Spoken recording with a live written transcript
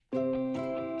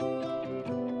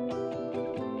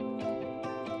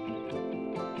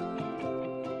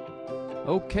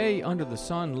Okay, Under the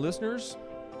Sun listeners,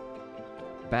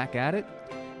 back at it,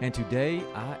 and today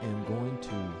I am going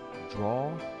to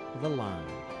draw the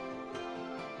line.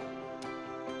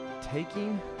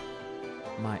 Taking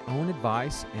my own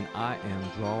advice, and I am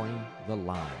drawing the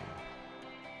line.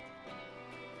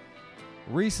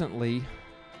 Recently,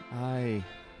 I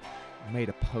made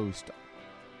a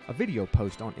video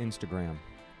post on Instagram,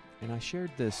 and I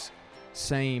shared this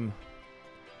same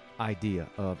idea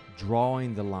of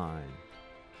drawing the line.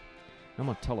 I'm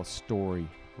going to tell a story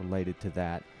related to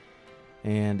that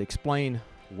and explain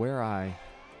where I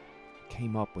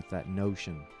came up with that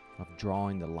notion of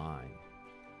drawing the line.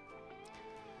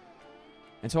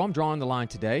 And so I'm drawing the line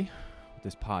today with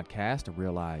this podcast. I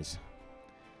realize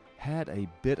had a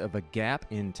bit of a gap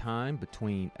in time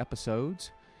between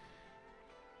episodes,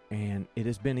 and it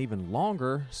has been even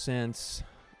longer since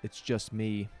it's just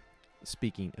me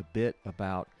speaking a bit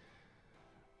about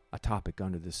a topic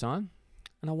under the sun,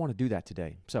 and I want to do that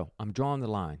today. So I'm drawing the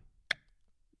line,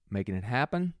 making it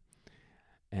happen,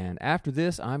 and after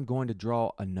this, I'm going to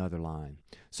draw another line.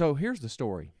 So here's the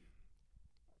story.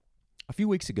 A few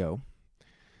weeks ago,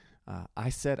 I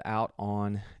set out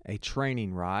on a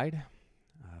training ride.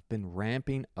 I've been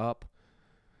ramping up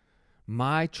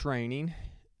my training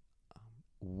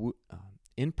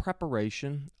in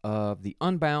preparation of the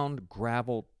Unbound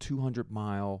Gravel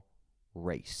 200-mile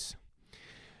race.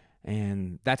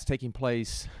 And that's taking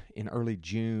place in early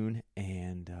June,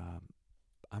 and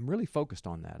I'm really focused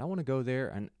on that. I want to go there,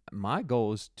 and my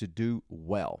goal is to do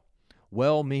well.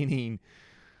 Well meaning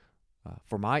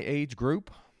for my age group,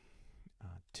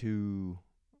 to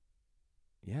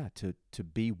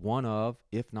be one of,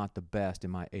 if not the best in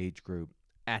my age group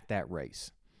at that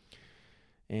race.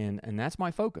 And that's my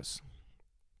focus.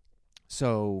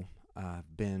 So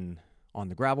I've been on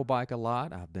the gravel bike a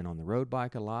lot. I've been on the road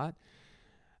bike a lot.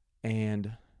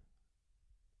 And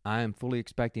I am fully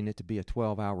expecting it to be a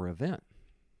 12-hour event.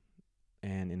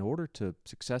 And in order to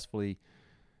successfully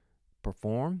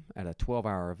perform at a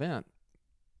 12-hour event,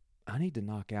 I need to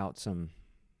knock out some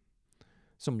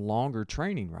longer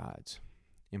training rides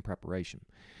in preparation.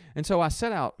 And so I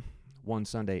set out one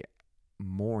Sunday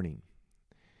morning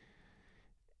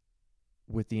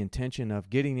with the intention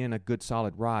of getting in a good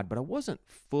solid ride, but I wasn't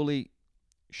fully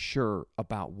sure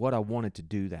about what I wanted to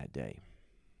do that day.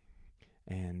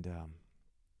 And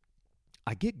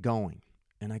I get going,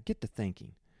 and I get to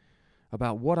thinking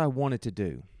about what I wanted to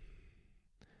do.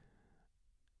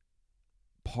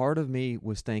 Part of me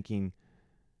was thinking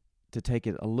to take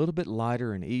it a little bit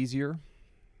lighter and easier.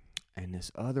 And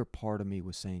this other part of me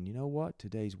was saying, you know what?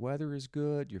 Today's weather is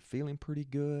good. You're feeling pretty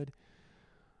good.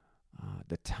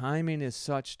 The timing is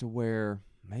such to where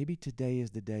maybe today is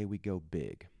the day we go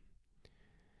big.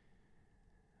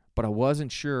 But I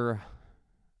wasn't sure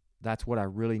that's what I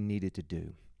really needed to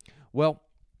do. Well,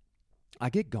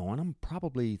 I get going. I'm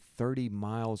probably 30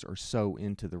 miles or so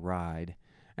into the ride.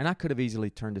 And I could have easily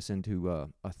turned this into a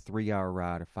 3-hour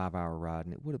ride or 5-hour ride,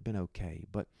 and it would have been okay.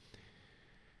 But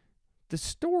the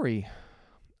story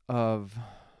of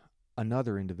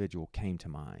another individual came to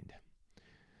mind,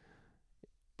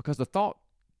 because the thought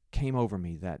came over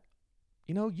me that,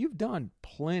 you've done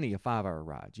plenty of 5-hour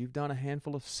rides. You've done a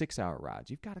handful of 6-hour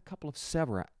rides. You've got a couple of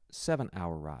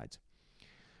 7-hour rides.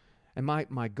 And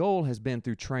my goal has been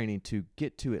through training to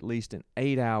get to at least an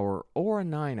 8-hour or a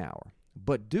 9-hour,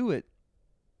 but do it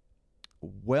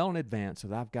well in advance so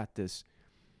that I've got this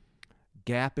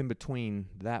gap in between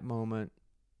that moment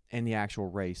and the actual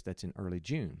race that's in early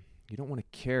June. You don't want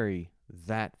to carry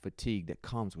that fatigue that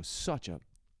comes with such a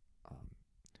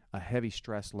heavy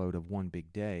stress load of one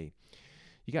big day.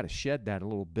 You got to shed that a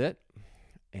little bit.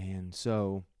 And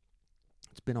so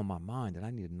it's been on my mind that I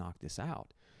need to knock this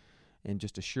out and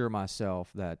just assure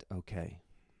myself that, okay,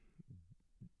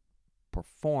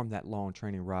 perform that long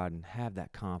training ride and have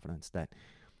that confidence that,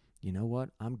 you know what,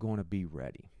 I'm going to be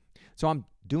ready. So I'm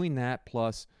doing that,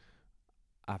 plus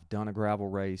I've done a gravel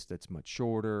race that's much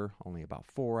shorter, only about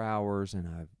 4 hours, and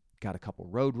I've got a couple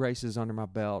road races under my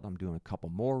belt. I'm doing a couple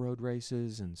more road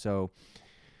races, and so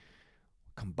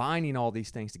combining all these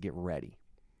things to get ready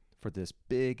for this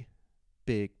big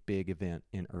event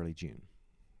in early June.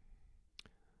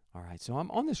 All right, so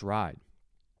I'm on this ride,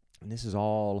 and this is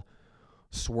all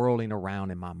swirling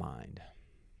around in my mind.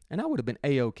 And I would have been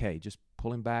A-okay, just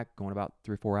pulling back, going about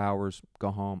 3 or 4 hours, go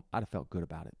home. I'd have felt good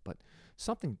about it. But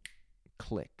something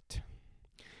clicked.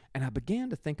 And I began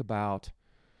to think about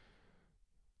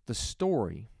the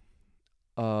story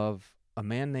of a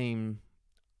man named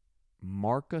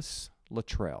Marcus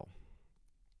Luttrell.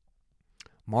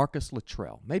 Marcus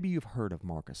Luttrell. Maybe you've heard of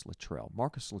Marcus Luttrell.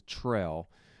 Marcus Luttrell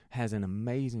has an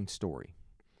amazing story.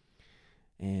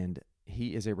 And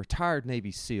he is a retired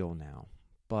Navy SEAL now,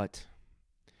 but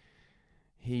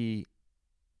he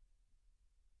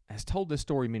has told this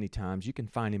story many times. You can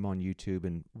find him on YouTube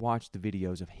and watch the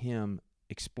videos of him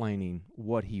explaining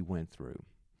what he went through.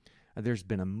 There's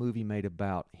been a movie made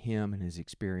about him and his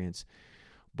experience,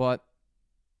 but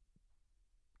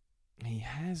he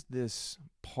has this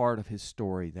part of his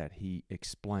story that he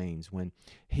explains when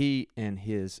he and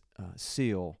his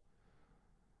SEAL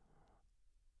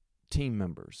team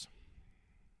members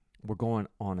were going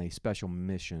on a special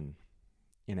mission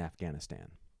in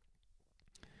Afghanistan.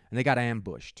 And they got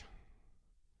ambushed.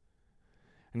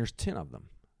 And there's 10 of them,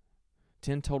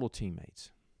 10 total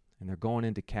teammates. And they're going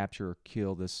in to capture or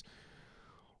kill this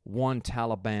one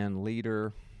Taliban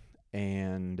leader,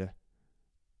 and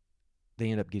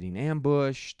they end up getting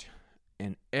ambushed,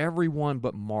 and everyone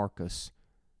but Marcus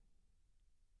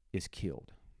is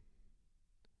killed.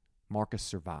 Marcus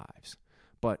survives,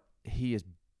 but he is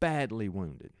badly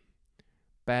wounded.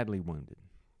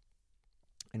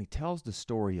 And he tells the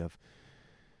story of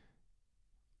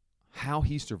how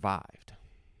he survived.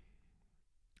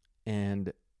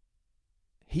 And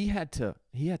he had to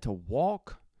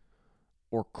walk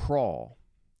or crawl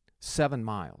 7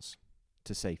 miles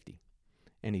to safety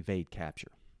and evade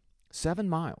capture. 7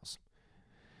 miles.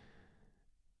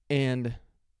 And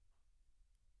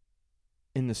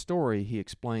in the story, he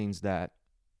explains that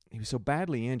he was so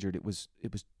badly injured, it was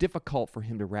difficult for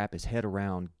him to wrap his head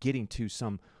around getting to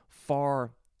some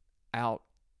far out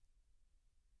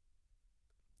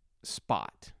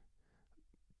spot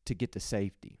to get to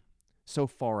safety. So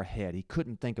far ahead, he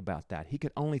couldn't think about that. He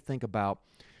could only think about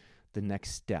the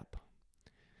next step.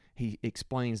 He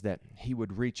explains that he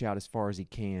would reach out as far as he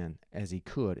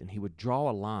could, and he would draw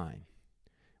a line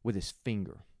with his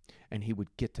finger, and he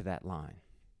would get to that line.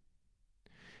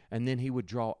 And then he would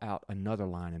draw out another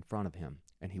line in front of him,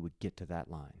 and he would get to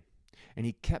that line. And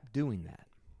he kept doing that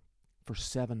for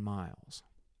 7 miles.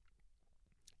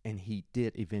 And he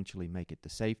did eventually make it to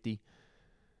safety.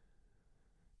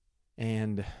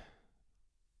 And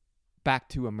back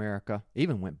to America,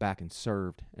 even went back and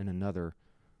served in another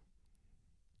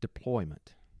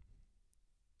deployment.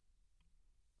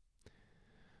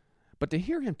 But to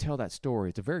hear him tell that story,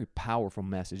 it's a very powerful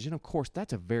message. And of course,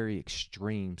 that's a very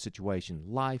extreme situation.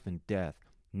 Life and death.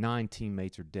 9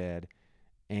 teammates are dead,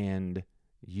 and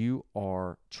you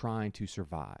are trying to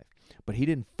survive. But he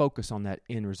didn't focus on that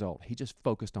end result. He just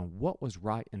focused on what was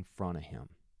right in front of him.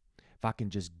 If I can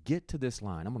just get to this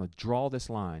line, I'm going to draw this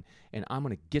line, and I'm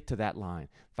going to get to that line.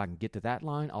 If I can get to that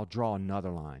line, I'll draw another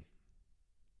line.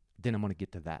 Then I'm going to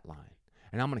get to that line.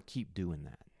 And I'm going to keep doing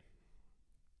that.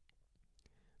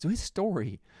 So his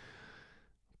story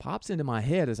pops into my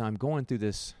head as I'm going through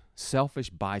this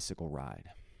selfish bicycle ride.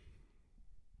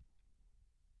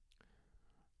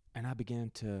 And I began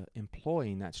to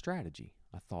employing that strategy.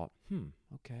 I thought,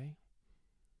 okay.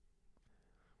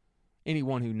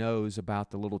 Anyone who knows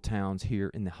about the little towns here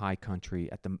in the high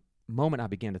country, at the moment I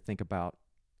began to think about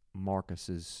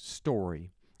Marcus's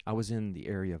story, I was in the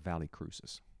area of Valley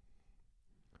Crucis.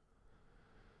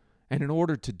 And in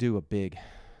order to do a big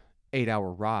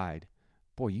 8-hour ride,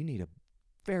 boy, you need a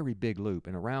very big loop.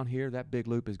 And around here, that big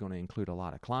loop is going to include a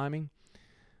lot of climbing.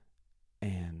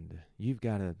 And you've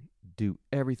got to do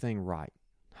everything right.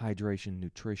 Hydration,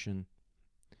 nutrition,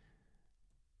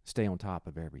 stay on top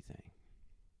of everything.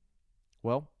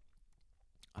 Well,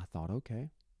 I thought, okay,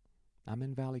 I'm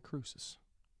in Valley Crucis.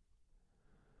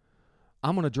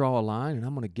 I'm going to draw a line, and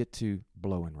I'm going to get to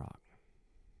Blowing Rock.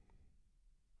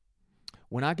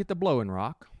 When I get to Blowing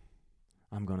Rock,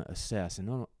 I'm going to assess,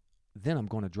 and then I'm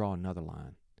going to draw another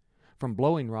line. From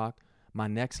Blowing Rock, my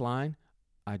next line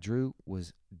I drew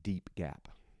was Deep Gap.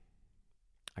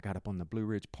 I got up on the Blue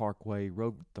Ridge Parkway,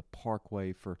 rode the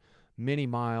parkway for many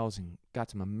miles, and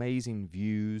got some amazing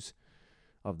views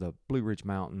of the Blue Ridge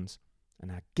Mountains.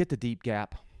 And I get to Deep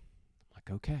Gap. I'm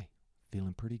like, okay,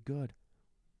 feeling pretty good.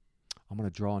 I'm going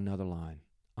to draw another line.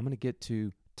 I'm going to get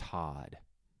to Todd.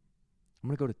 I'm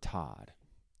going to go to Todd.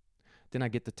 Then I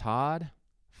get to Todd,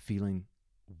 feeling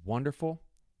wonderful.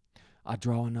 I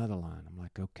draw another line. I'm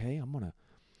like, okay, I'm going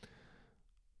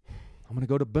to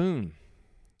go to Boone.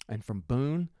 And from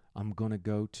Boone, I'm going to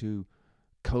go to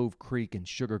Cove Creek and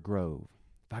Sugar Grove.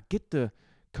 If I get to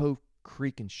Cove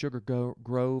Creek and Sugar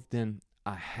Grove, then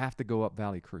I have to go up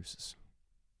Valley Crucis.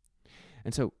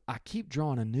 And so I keep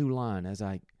drawing a new line as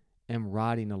I am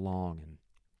riding along. And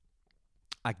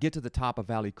I get to the top of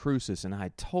Valley Crucis, and I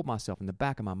had told myself in the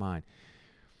back of my mind,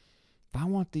 if I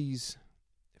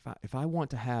want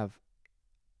to have,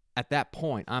 at that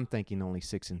point, I'm thinking only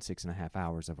 6.5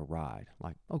 hours of a ride.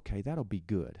 Like, okay, that'll be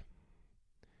good.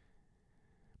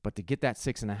 But to get that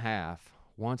 6.5,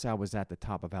 once I was at the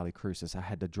top of Valley Crucis, I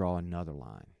had to draw another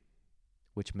line,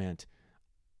 which meant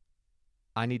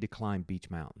I need to climb Beech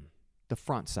Mountain, the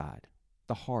front side,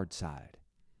 the hard side.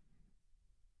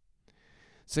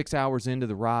 6 hours into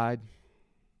the ride,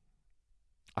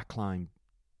 I climb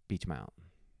Beech Mountain.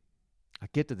 I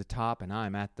get to the top, and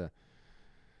I'm at the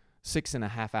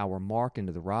 6.5 hour mark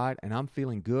into the ride, and I'm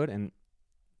feeling good. And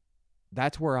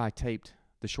that's where I taped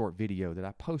the short video that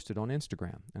I posted on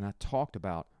Instagram. And I talked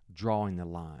about drawing the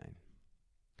line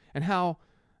and how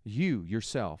you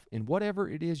yourself, in whatever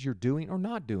it is you're doing or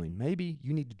not doing, maybe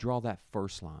you need to draw that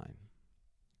first line.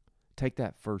 Take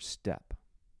that first step.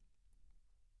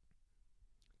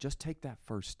 Just take that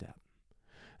first step.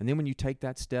 And then when you take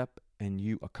that step and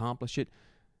you accomplish it,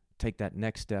 take that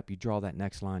next step, you draw that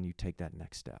next line, you take that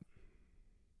next step.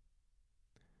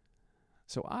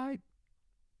 So I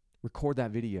record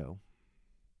that video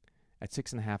at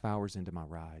 6.5 hours into my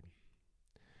ride.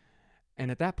 And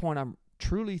at that point, I'm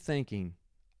truly thinking,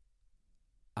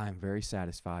 I'm very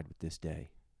satisfied with this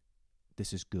day.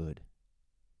 This is good.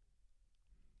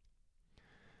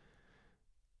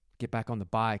 Get back on the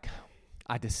bike.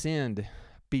 I descend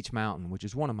Beech Mountain, which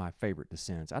is one of my favorite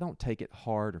descents. I don't take it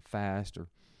hard or fast or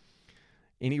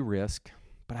any risk,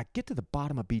 but I get to the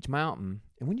bottom of Beech Mountain,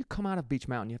 and when you come out of Beech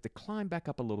Mountain, you have to climb back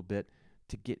up a little bit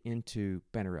to get into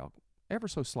Banner Elk, ever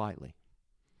so slightly.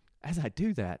 As I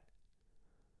do that,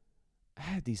 I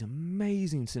had these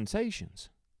amazing sensations.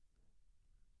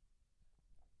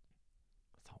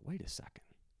 I thought, wait a second.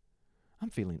 I'm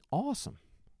feeling awesome.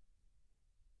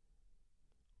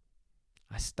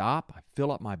 I stop, I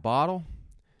fill up my bottle,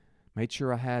 made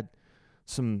sure I had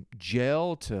some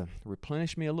gel to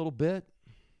replenish me a little bit.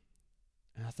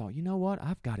 And I thought, you know what?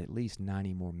 I've got at least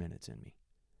 90 more minutes in me.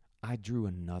 I drew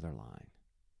another line.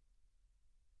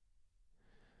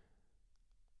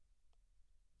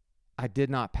 I did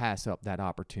not pass up that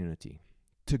opportunity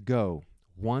to go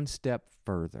one step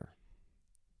further.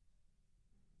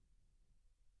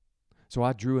 So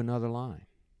I drew another line.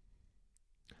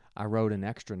 I rode an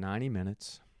extra 90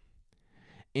 minutes,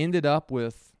 ended up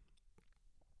with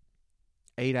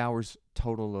 8 hours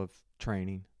total of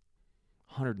training,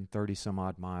 130 some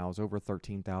odd miles, over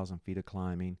 13,000 feet of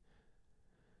climbing.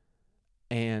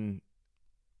 And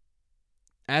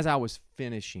as I was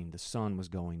finishing, the sun was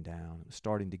going down. It was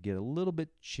starting to get a little bit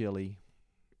chilly.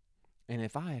 And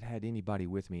if I had had anybody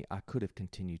with me, I could have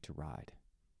continued to ride.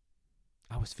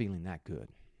 I was feeling that good.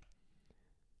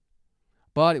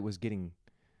 But it was getting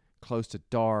close to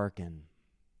dark, and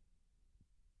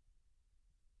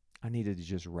I needed to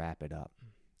just wrap it up.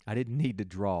 I didn't need to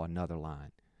draw another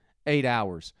line. 8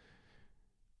 hours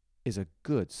is a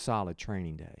good, solid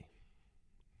training day.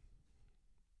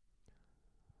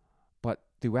 But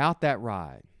throughout that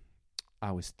ride,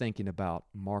 I was thinking about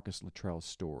Marcus Luttrell's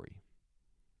story.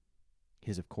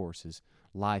 His, of course, his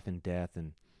life and death,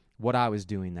 and what I was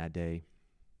doing that day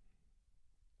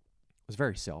was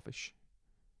very selfish.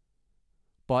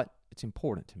 But it's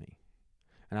important to me.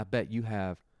 And I bet you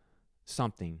have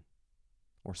something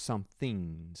or some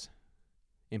things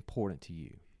important to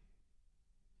you.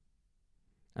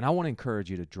 And I want to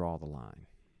encourage you to draw the line.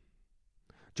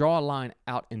 Draw a line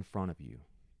out in front of you.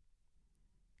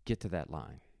 Get to that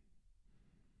line.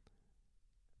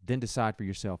 Then decide for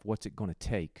yourself what's it going to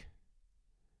take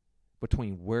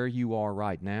between where you are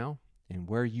right now and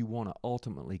where you want to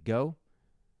ultimately go.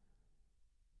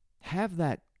 Have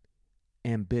that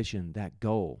ambition, that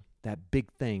goal, that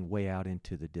big thing way out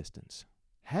into the distance.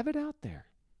 Have it out there.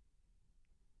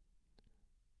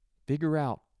 Figure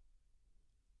out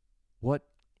what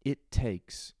it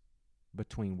takes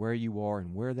between where you are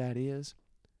and where that is,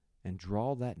 and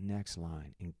draw that next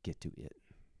line and get to it.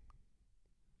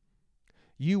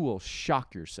 You will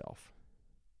shock yourself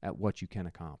at what you can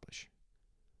accomplish.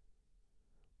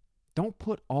 Don't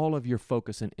put all of your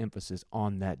focus and emphasis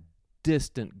on that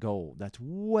distant goal that's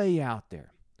way out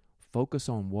there. Focus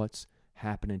on what's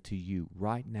happening to you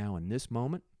right now in this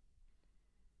moment.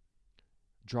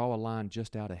 Draw a line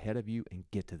just out ahead of you and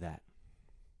get to that.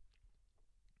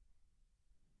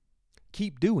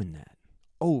 Keep doing that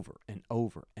over and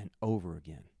over and over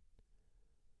again.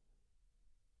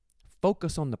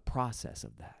 Focus on the process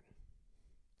of that.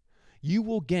 You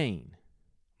will gain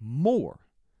more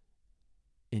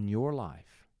in your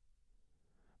life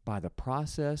by the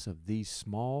process of these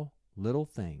small little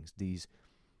things, these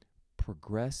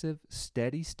progressive,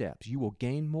 steady steps. You will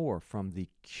gain more from the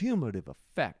cumulative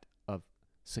effect of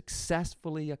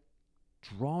successfully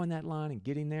drawing that line and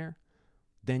getting there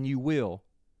than you will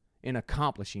in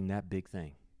accomplishing that big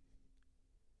thing.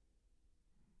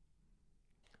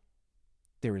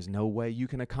 There is no way you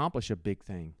can accomplish a big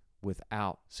thing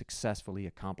without successfully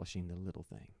accomplishing the little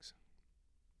things.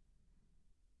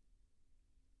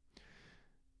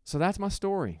 So that's my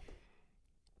story.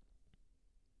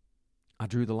 I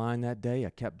drew the line that day.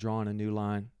 I kept drawing a new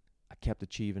line. I kept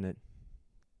achieving it.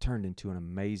 Turned into an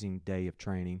amazing day of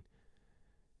training.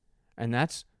 And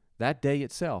that day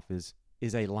itself is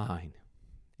a line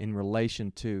in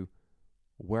relation to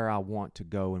where I want to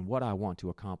go and what I want to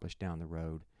accomplish down the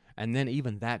road. And then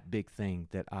even that big thing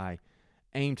that I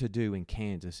aim to do in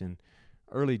Kansas in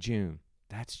early June,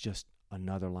 that's just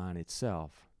another line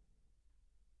itself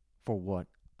for what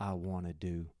I want to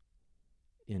do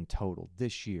in total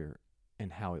this year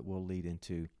and how it will lead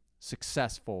into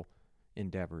successful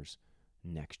endeavors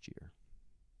next year.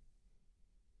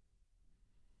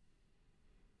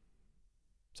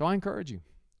 So I encourage you,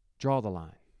 draw the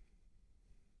line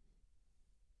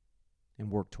and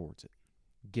work towards it.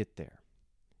 Get there.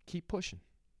 Keep pushing.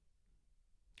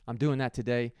 I'm doing that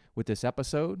today with this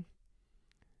episode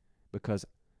because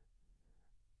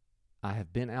I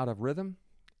have been out of rhythm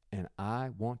and I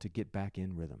want to get back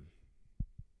in rhythm.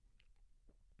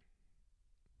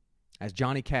 As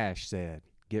Johnny Cash said,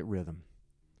 get rhythm.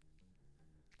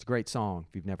 It's a great song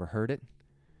if you've never heard it.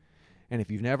 And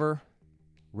if you've never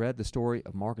read the story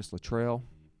of Marcus Luttrell,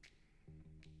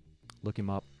 look him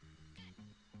up.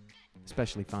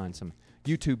 Especially find some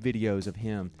YouTube videos of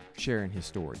him sharing his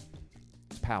story.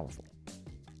 It's powerful.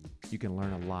 You can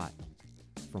learn a lot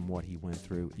from what he went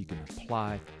through. You can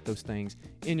apply those things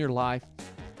in your life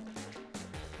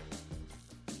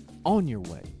on your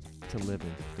way to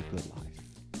living the good life.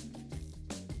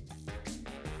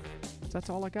 So that's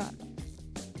all I got.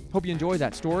 Hope you enjoyed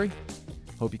that story.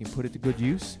 Hope you can put it to good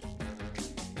use.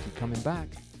 Keep coming back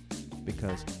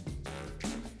because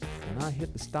when I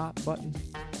hit the stop button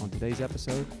on today's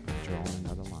episode, I'm drawing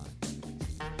another line.